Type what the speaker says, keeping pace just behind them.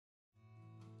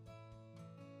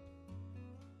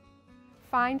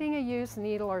Finding a used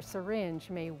needle or syringe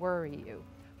may worry you,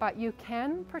 but you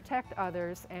can protect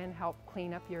others and help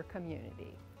clean up your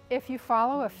community. If you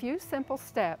follow a few simple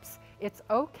steps, it's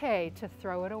okay to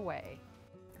throw it away.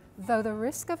 Though the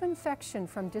risk of infection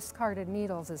from discarded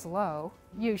needles is low,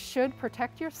 you should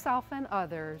protect yourself and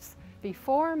others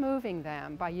before moving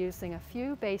them by using a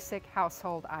few basic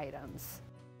household items.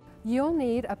 You'll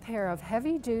need a pair of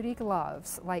heavy-duty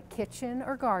gloves like kitchen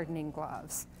or gardening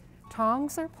gloves,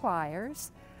 tongs or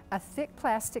pliers, a thick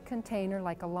plastic container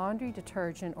like a laundry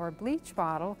detergent or bleach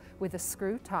bottle with a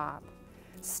screw top,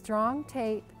 strong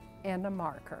tape, and a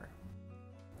marker.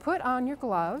 Put on your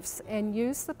gloves and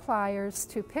use the pliers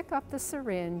to pick up the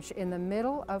syringe in the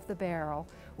middle of the barrel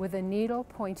with a needle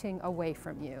pointing away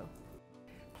from you.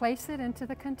 Place it into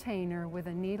the container with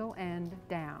a needle end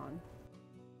down.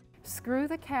 Screw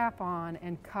the cap on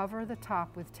and cover the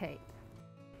top with tape.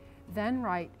 Then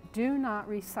write "Do not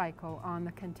recycle" on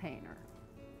the container.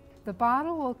 The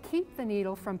bottle will keep the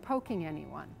needle from poking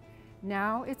anyone.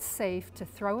 Now it's safe to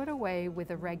throw it away with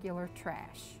the regular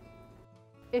trash.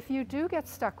 If you do get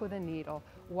stuck with a needle,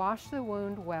 wash the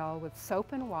wound well with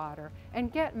soap and water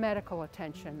and get medical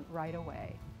attention right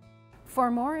away. For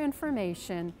more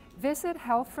information, visit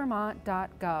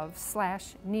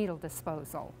healthvermont.gov/needle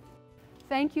disposal.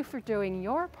 Thank you for doing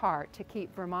your part to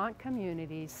keep Vermont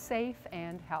communities safe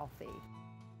and healthy.